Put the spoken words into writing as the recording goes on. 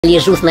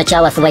Лижу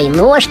сначала свои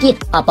ножки,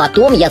 а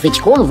потом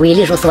язычком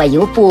вылижу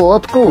свою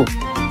попку.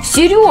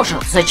 Сережа,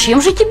 зачем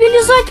же тебе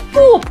лизать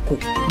попку?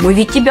 Мы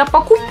ведь тебя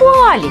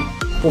покупали.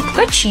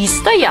 Попка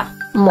чистая.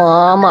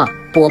 Мама,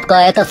 попка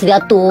это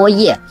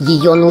святое.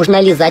 Ее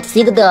нужно лизать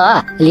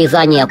всегда.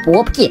 Лизание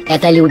попки –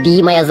 это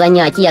любимое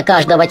занятие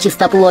каждого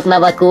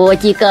чистоплотного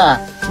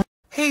котика.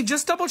 Hey,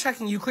 just double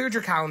checking. You cleared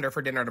your calendar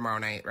for dinner tomorrow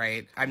night,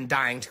 right? I'm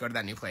dying to go to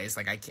that new place.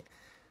 Like, I can't.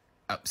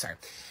 Oh, sorry.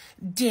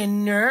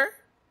 Dinner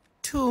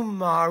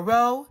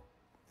tomorrow?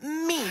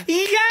 Me.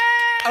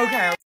 Yeah!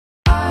 Okay.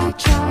 I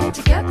tried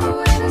to get the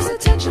waiter's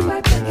attention by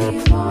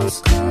picking him on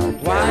screen.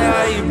 Why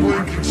are you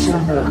blinking so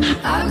much?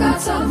 I've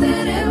got something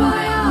in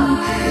my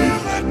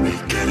eye. Let me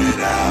get it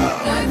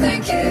out. No,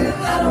 thank you.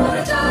 I don't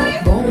wanna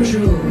die.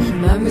 Bonjour,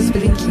 Mom is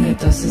blinking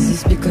at us. Is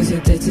this because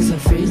your date is a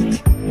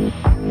freak?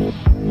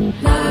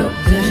 No.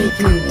 Very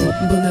good.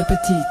 Bon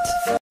appetit.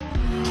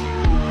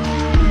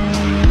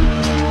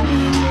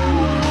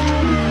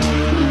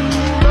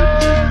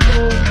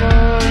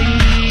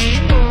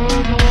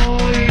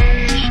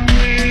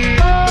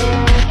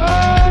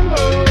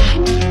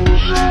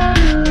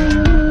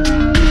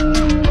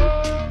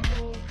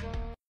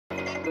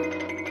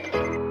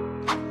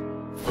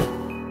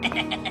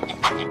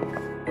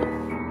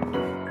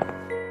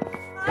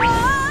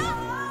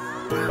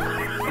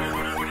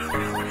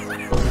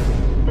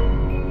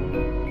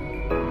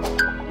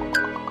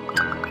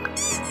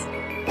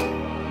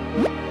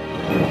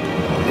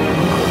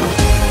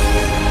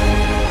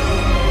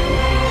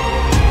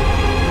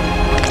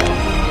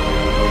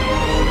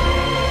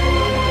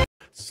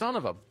 Son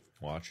of a...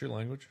 Watch your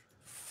language.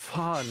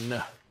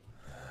 Fun.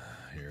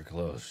 You're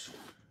close.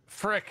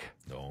 Frick.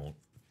 Don't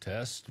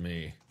test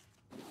me.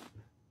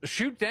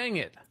 Shoot, dang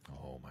it.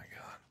 Oh my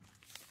god.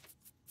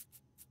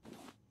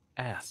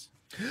 Ass.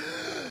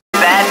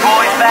 Bad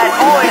boys,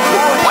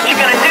 what you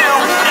gonna do?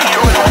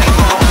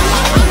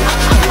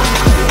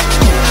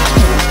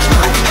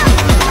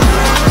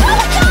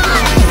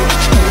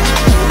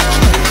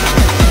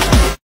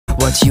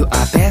 What you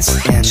are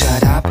best and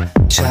shut up,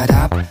 shut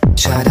up,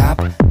 shut up,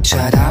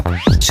 shut up,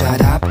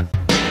 shut up.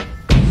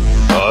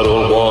 I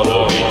don't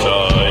wanna be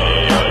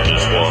tiny, I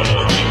just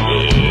wanna be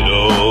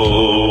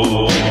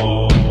little.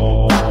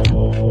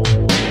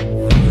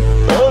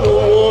 I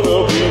don't wanna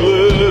be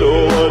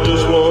little, I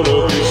just wanna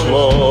be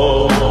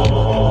small.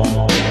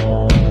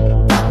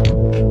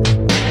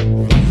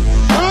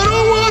 I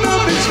don't wanna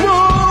be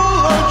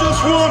small, I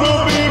just wanna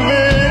be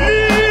many.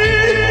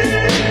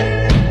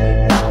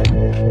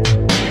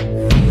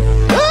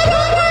 I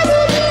don't wanna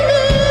be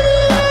many,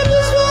 I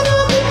just wanna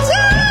be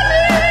tiny.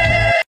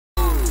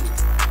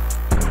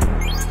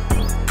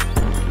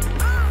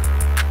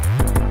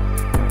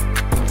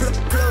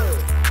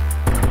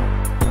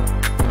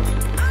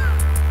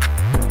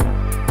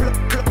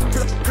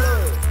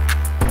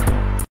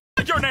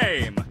 What's your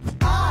name?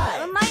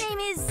 My name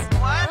is...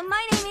 I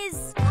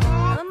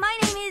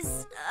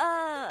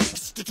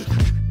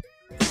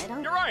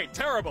don't... You're right,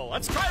 terrible.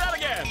 Let's try that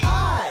again.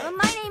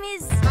 My name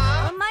is...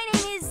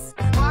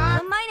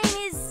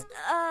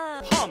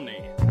 Pomni.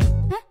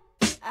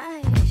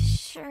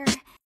 Sure.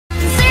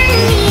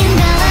 Certainly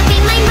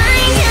enveloping my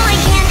mind till I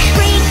can't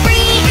break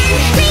free.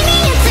 And maybe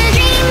it's a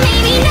dream,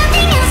 maybe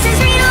nothing else is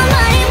real,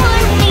 but it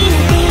wouldn't be a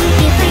thing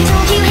if I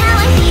told you how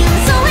I feel.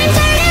 So I'm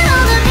tired of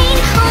all the pain,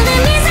 all the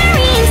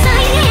misery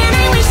inside, and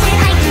I wish that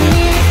I could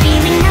live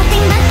feeling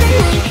nothing but the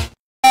night.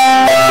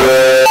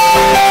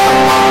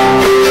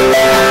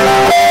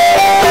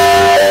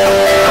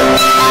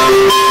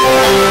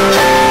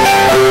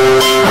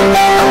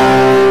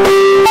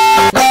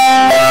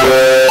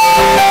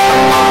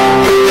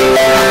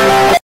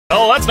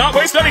 Well, let's not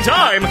waste any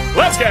time.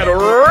 Let's get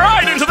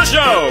right into the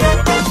show.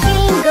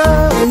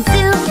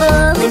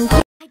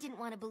 I didn't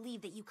want to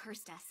believe that you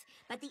cursed us,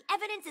 but the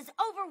evidence is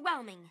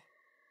overwhelming.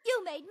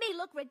 You made me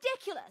look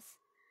ridiculous.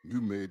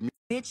 You made me.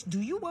 Bitch,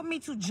 do you want me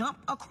to jump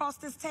across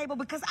this table?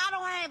 Because I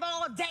don't have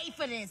all day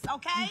for this,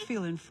 okay? You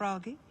feeling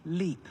froggy?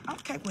 Leap.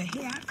 Okay, well,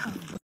 here I come.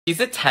 She's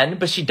a 10,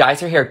 but she dyes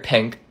her hair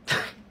pink.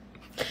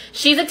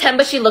 She's a 10,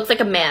 but she looks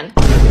like a man.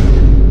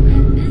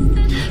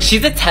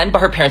 She's a 10,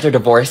 but her parents are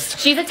divorced.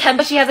 She's a 10,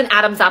 but she has an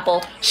Adam's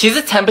apple. She's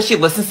a 10, but she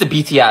listens to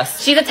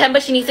BTS. She's a 10,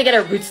 but she needs to get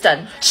her roots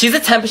done. She's a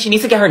 10, but she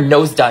needs to get her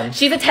nose done.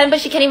 She's a 10,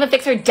 but she can't even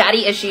fix her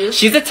daddy issues.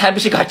 She's a 10,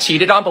 but she got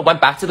cheated on, but went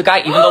back to the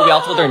guy even though we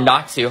all told her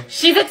not to.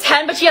 She's a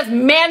 10, but she has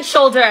man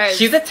shoulders.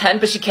 She's a 10,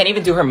 but she can't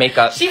even do her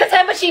makeup. She's a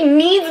 10, but she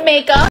needs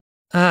makeup.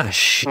 Ah,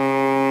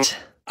 shit.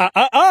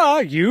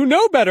 You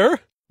know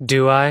better.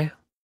 Do I?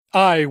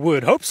 I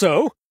would hope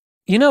so.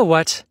 You know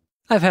what?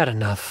 I've had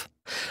enough.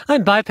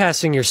 I'm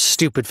bypassing your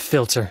stupid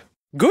filter.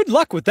 Good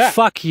luck with that.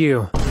 Fuck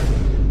you.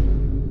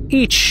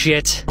 Eat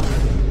shit.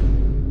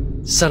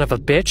 Son of a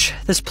bitch,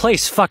 this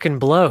place fucking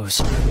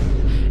blows.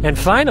 And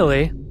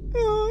finally,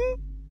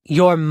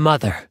 your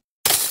mother.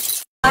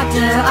 Doctor,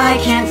 I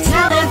can't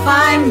tell if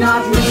I'm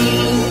not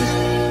me.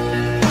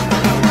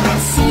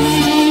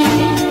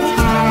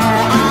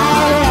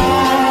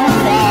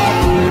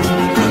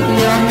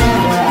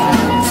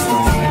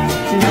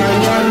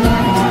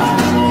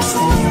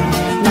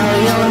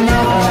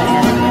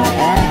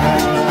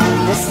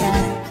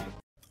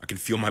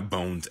 feel my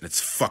bones, and it's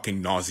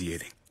fucking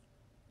nauseating.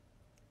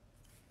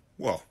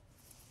 Whoa.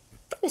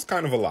 That was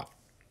kind of a lot.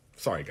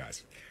 Sorry,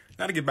 guys.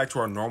 Now to get back to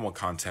our normal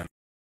content.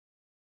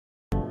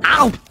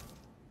 Ow!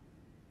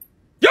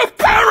 You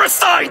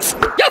parasites!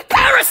 You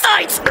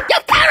parasites! You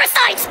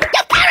parasites!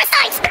 You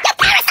parasites! You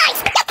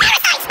parasites! You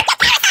parasites! You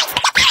parasites!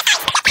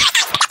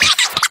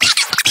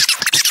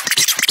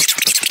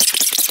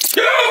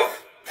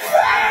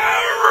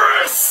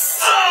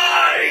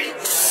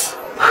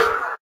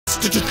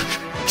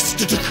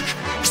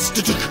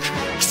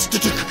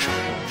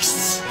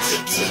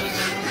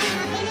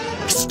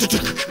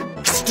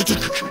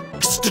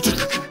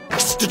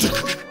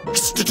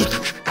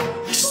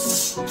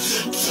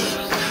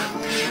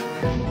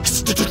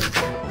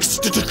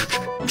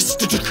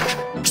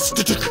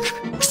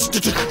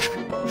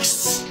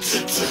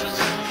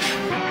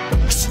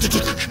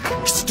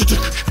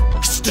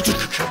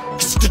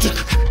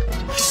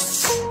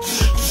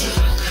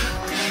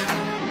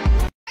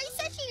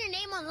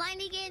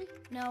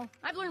 No,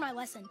 I've learned my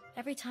lesson.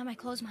 Every time I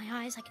close my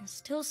eyes, I can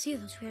still see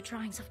those weird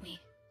drawings of me.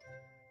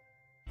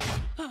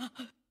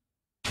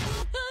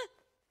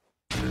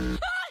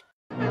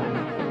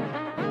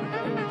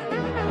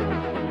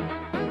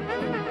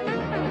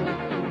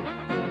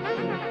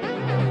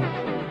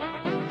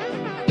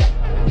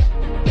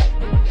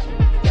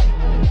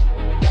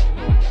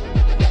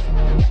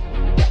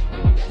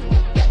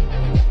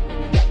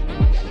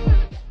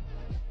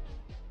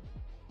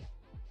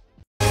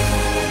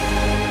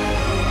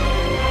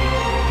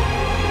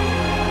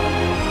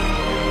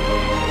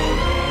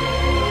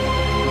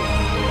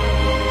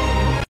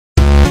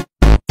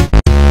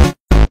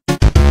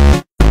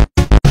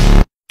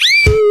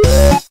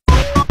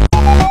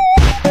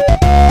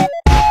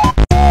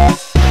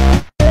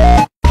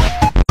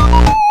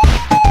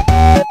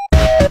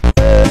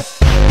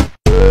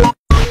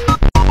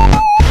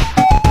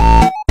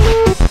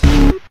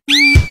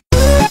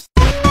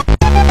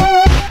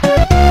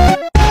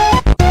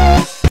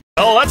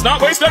 Let's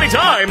not waste any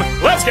time.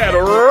 Let's get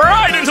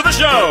right into the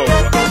show.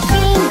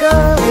 Single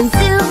and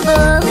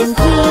silver and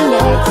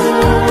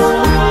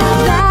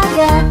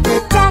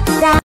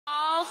ragatha.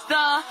 All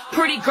the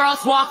pretty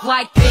girls walk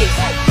like this,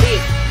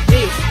 this,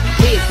 this,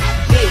 this,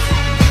 this.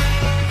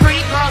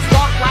 Pretty girls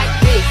walk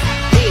like this,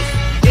 this,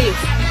 this,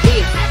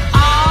 this.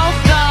 All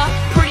the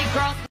pretty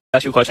girls.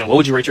 Ask you a question. What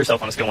would you rate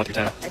yourself on a scale 1 through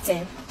 10? A 10.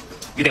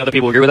 You think other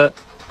people agree with that?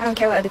 I don't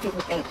care what other people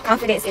think.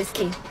 Confidence is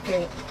key.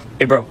 Period.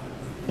 Hey, bro.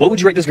 What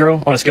would you rate this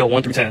girl on a scale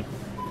 1 through 10?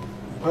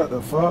 What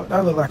the fuck?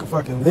 That look like a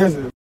fucking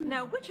lizard.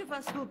 Now, which of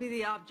us will be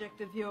the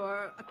object of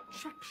your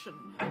attraction?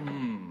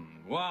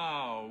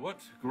 Wow, what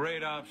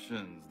great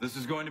options. This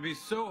is going to be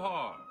so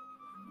hard.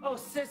 Oh,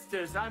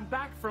 sisters, I'm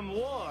back from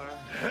war.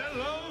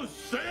 Hello,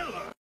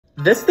 sailor!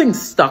 This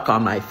thing's stuck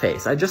on my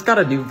face. I just got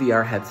a new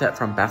VR headset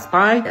from Best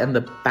Buy, and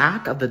the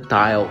back of the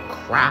dial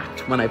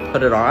cracked when I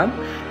put it on,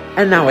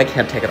 and now I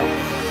can't take it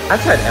off.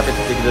 I've tried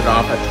everything to get it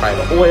off. I've tried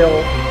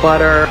oil,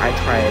 butter, I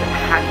tried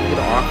hacking it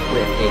off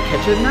with a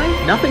kitchen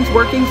knife. Nothing's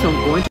working, so I'm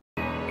going to...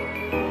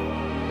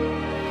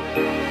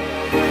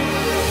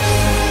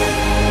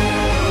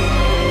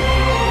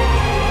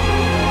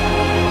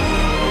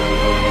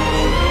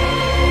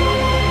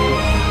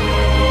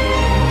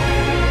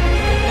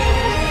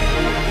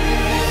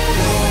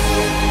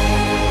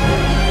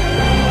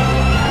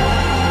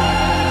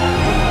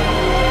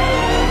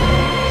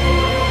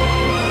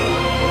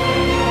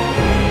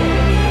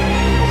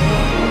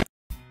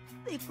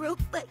 Broke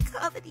my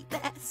comedy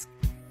mask.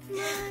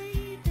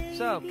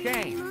 So,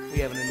 Caine, we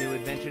having a new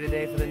adventure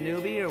today for the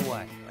newbie or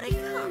what? My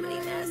comedy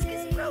mask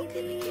is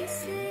broken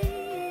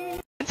again.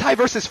 Hentai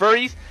versus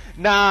furries?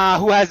 Nah,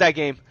 who has that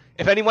game?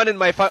 If anyone in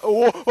my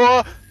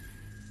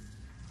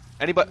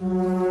anybody?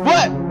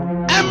 What?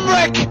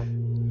 Emmerich!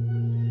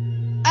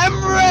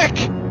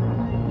 Emmerich!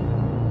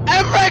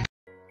 Emmerich!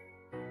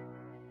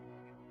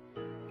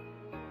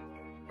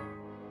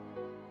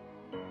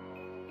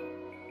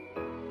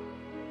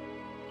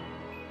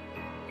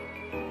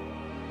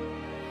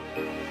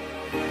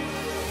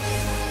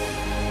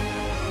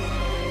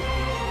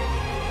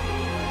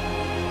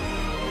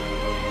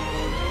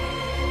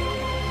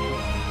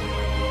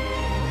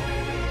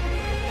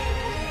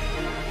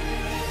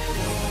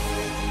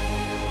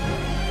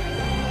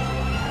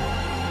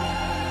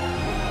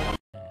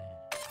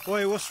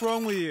 Boy, what's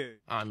wrong with you?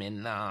 I'm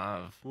in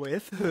love.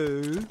 With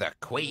who? The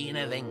Queen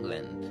of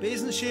England. But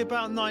isn't she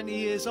about 90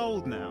 years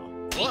old now?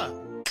 What?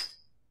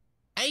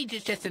 Age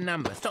is just a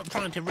number. Stop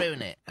trying to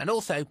ruin it. And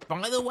also,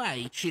 by the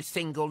way, she's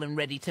single and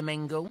ready to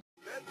mingle.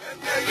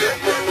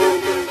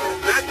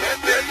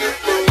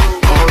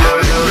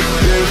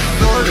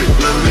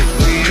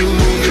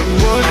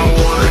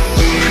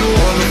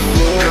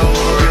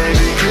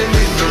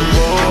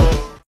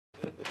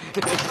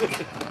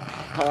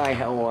 Hi,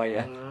 how are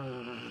you?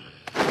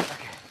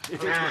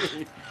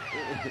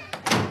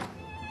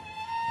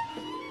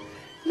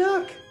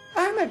 Look,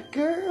 I'm a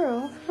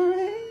girl.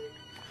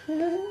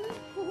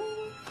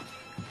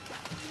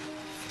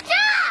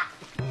 Stop!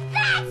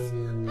 That's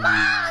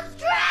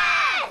monstrous!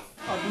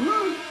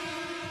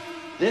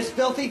 This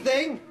filthy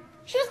thing?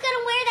 She was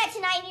gonna wear that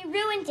tonight and you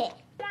ruined it.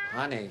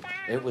 Honey,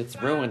 it was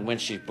ruined when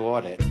she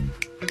bought it.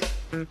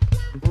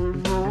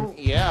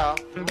 Yeah.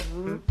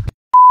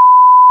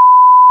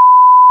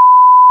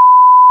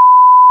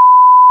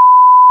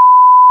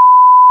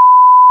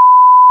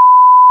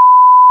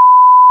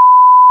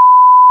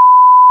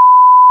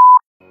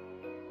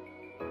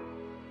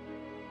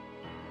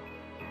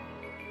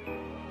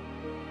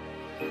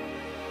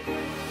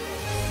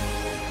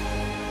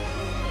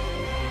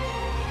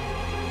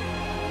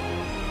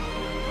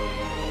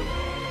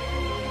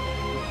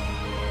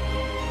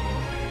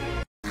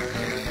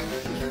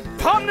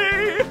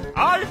 Pomni,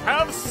 I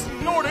have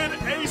snorted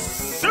a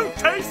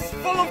suitcase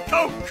full of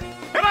coke,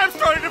 and I'm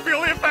starting to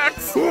feel the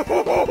effects.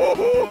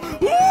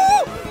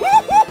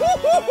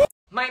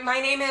 My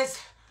name is...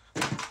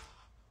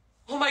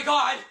 Oh my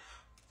god!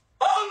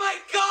 Oh my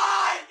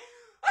god!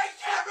 I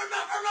can't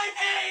remember my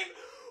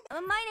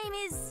name! My name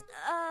is,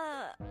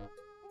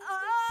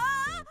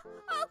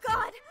 oh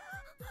god!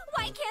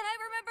 Why can't I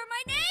remember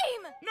my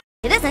name?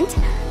 It isn't,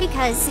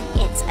 because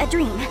it's a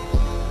dream.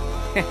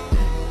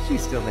 She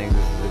still thinks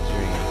this is a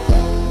dream.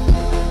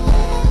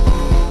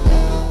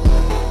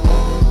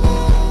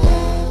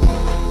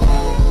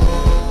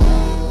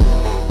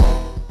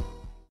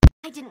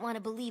 I didn't want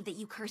to believe that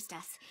you cursed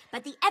us,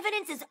 but the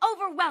evidence is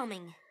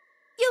overwhelming.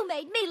 You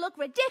made me look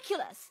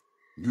ridiculous.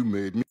 You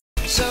made me.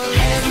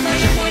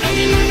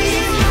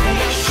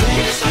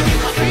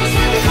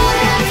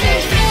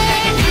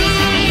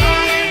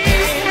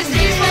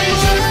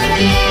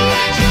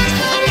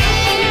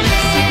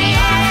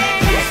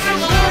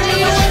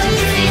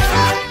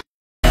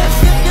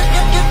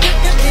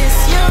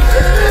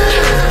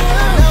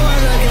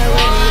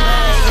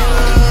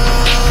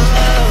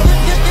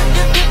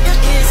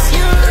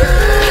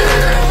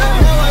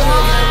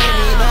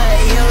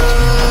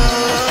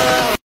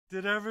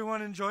 Did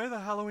everyone enjoy the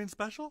Halloween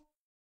special?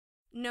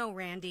 No,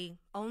 Randy.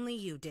 Only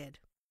you did.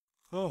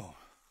 Oh.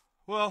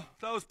 Well,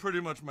 that was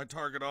pretty much my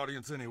target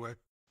audience anyway.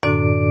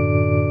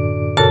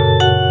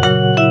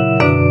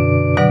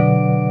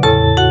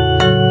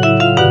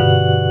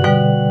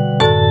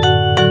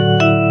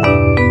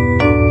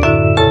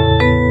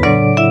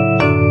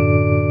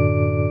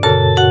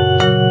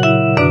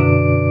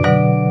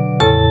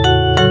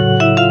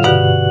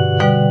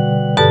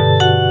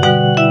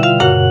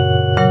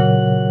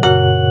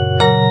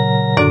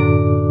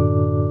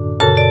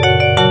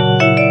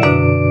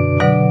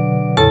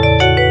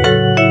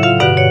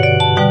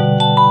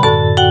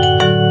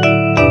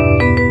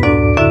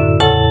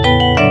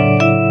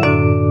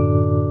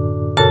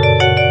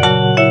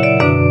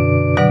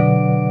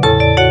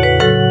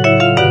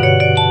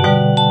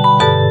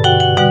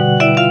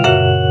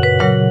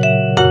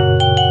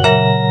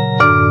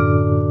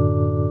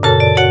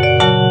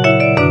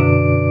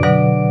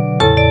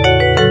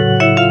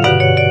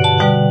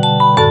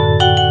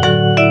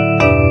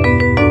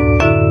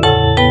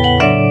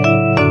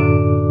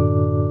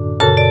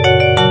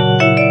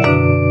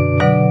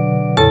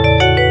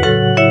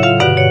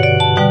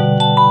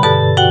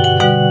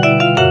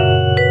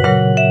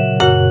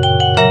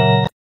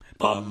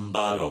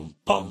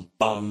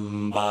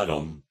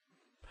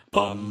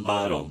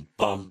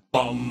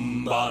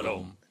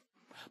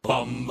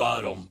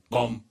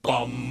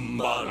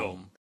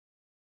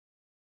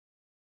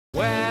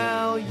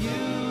 Well,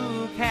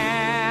 you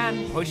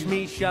can push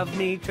me, shove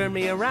me, turn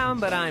me around,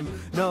 but I'm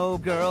no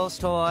girl's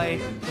toy.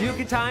 You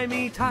can tie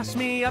me, toss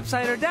me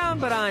upside or down,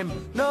 but I'm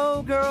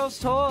no girl's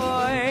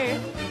toy.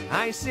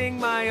 I sing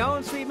my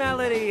own sweet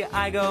melody,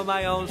 I go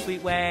my own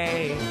sweet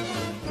way.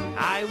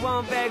 I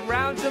won't beg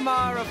round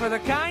tomorrow for the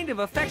kind of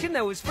affection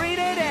that was free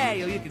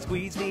today. Oh, you can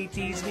squeeze me,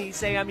 tease me,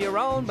 say I'm your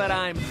own, but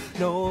I'm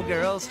no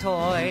girl's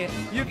toy.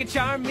 You can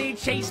charm me,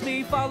 chase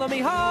me, follow me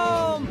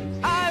home.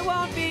 I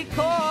won't be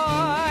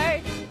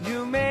coy.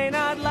 You may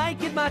not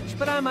like it much,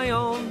 but I'm my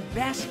own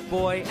best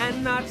boy,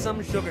 and not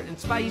some sugar and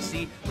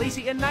spicy,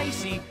 lacy and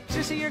nicey.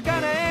 Sissy, you're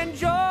gonna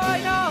enjoy.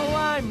 No,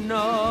 I'm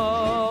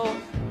no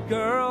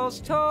girl's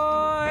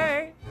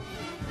toy.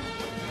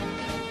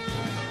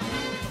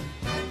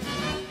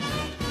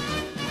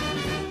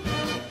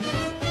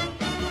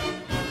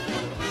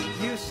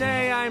 You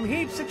say I'm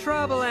heaps of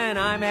trouble and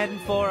I'm heading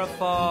for a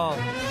fall.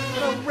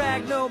 No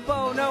rag, no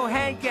bow, no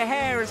hank of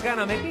hair is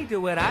gonna make me do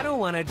what I don't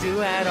wanna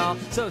do at all.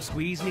 So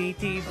squeeze me,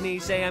 tease me,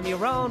 say I'm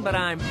your own, but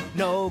I'm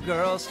no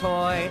girl's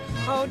toy.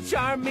 Oh,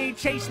 charm me,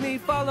 chase me,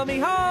 follow me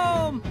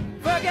home.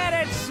 Forget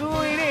it,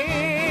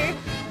 sweetie.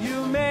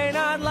 You may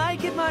not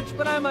like it much,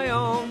 but I'm my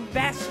own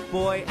best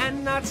boy,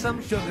 and not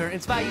some sugar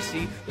and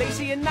spicy,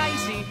 lacy and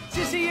nicey.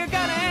 Sissy, you're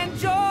gonna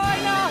enjoy.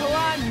 No,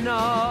 I'm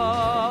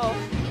no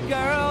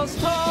girl's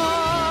toy.